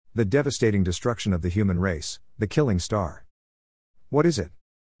The devastating destruction of the human race, the killing star. What is it?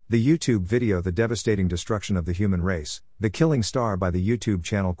 The YouTube video The Devastating Destruction of the Human Race, the Killing Star by the YouTube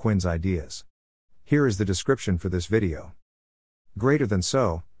channel Quinn's Ideas. Here is the description for this video. Greater than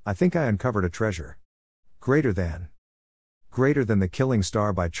so, I think I uncovered a treasure. Greater than. Greater Than The Killing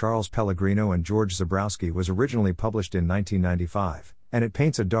Star by Charles Pellegrino and George Zebrowski was originally published in 1995, and it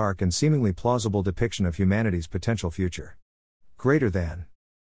paints a dark and seemingly plausible depiction of humanity's potential future. Greater than.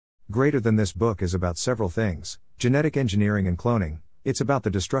 Greater Than this book is about several things: genetic engineering and cloning, it's about the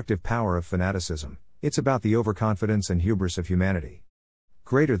destructive power of fanaticism, it's about the overconfidence and hubris of humanity.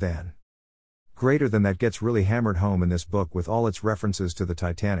 Greater than. Greater Than that gets really hammered home in this book with all its references to the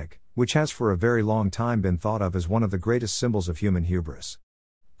Titanic, which has for a very long time been thought of as one of the greatest symbols of human hubris.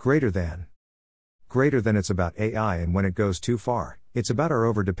 Greater than. Greater Than it's about AI, and when it goes too far, it's about our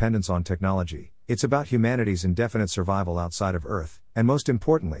overdependence on technology, it's about humanity's indefinite survival outside of Earth, and most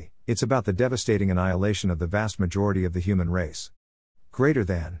importantly, it's about the devastating annihilation of the vast majority of the human race. Greater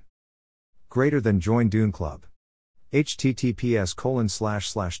than. Greater Than Join Dune Club.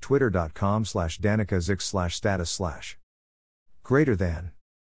 https://twitter.com/danikazix/status/. Greater than.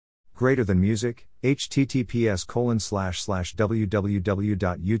 Greater Than Music,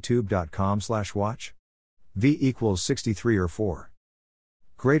 https://www.youtube.com/watch. V equals 63 or 4.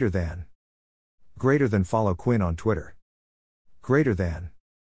 Greater than. Greater Than Follow Quinn on Twitter. Greater than.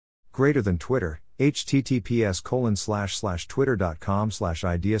 Greater Than Twitter,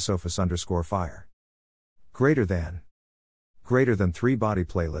 https://twitter.com/ideasophist_fire. Greater than. Greater Than 3 Body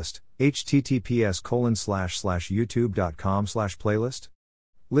Playlist, https://youtube.com/playlist.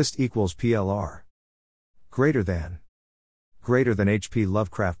 List equals PLR. Greater than. Greater Than HP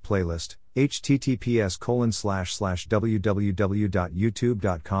Lovecraft Playlist,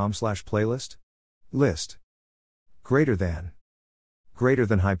 https://www.youtube.com/playlist. List. Greater than. Greater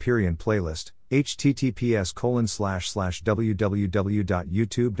Than Hyperion Playlist,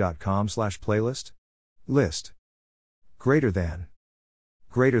 https://www.youtube.com/playlist. List. Greater than.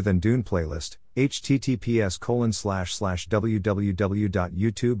 Greater Than Dune Playlist,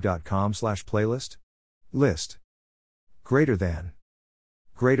 https://www.youtube.com/playlist. List. Greater than.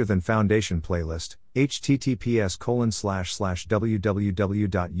 Greater Than Foundation Playlist,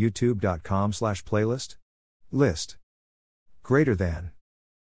 https://www.youtube.com/playlist. List. Greater than.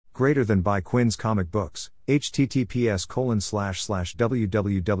 Greater Than Buy Quinn's Comic Books,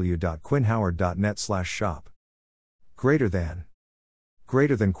 https://www.quinnhoward.net/shop. Greater than.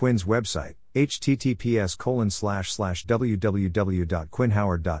 Greater Than Quinn's website,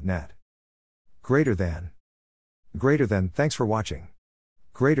 https://www.quinnhoward.net. Greater than. Greater than. Thanks for watching.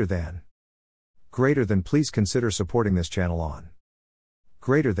 Greater than. Greater than. Please consider supporting this channel on.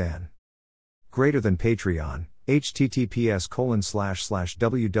 Greater than. Greater Than Patreon,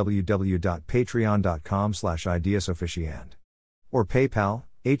 https://www.patreon.com/ideasofficiant. Or PayPal,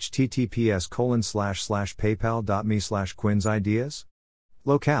 https://paypal.me/quinnsideas.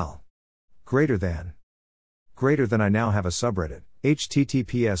 Locale. Greater than. Greater Than I now have a subreddit,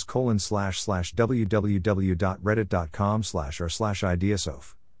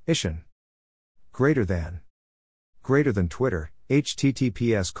 https://www.reddit.com/r/ideasoph. Ishin. Greater than. Greater Than Twitter,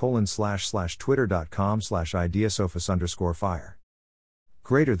 https://twitter.com/ideasophist_fire.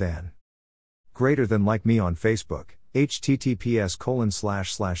 Greater than. Greater Than Like me on Facebook,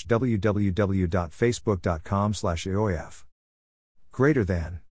 https://www.facebook.com/eof. Greater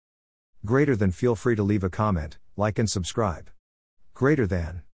than. Greater Than Feel free to leave a comment, like and subscribe. Greater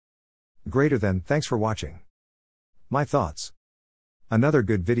than. Greater than. Thanks for watching. My thoughts. Another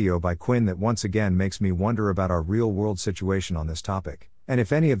good video by Quinn that once again makes me wonder about our real-world situation on this topic, and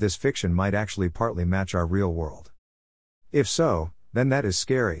if any of this fiction might actually partly match our real world. If so, then that is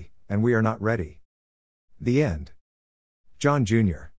scary, and we are not ready. The end. John Jr.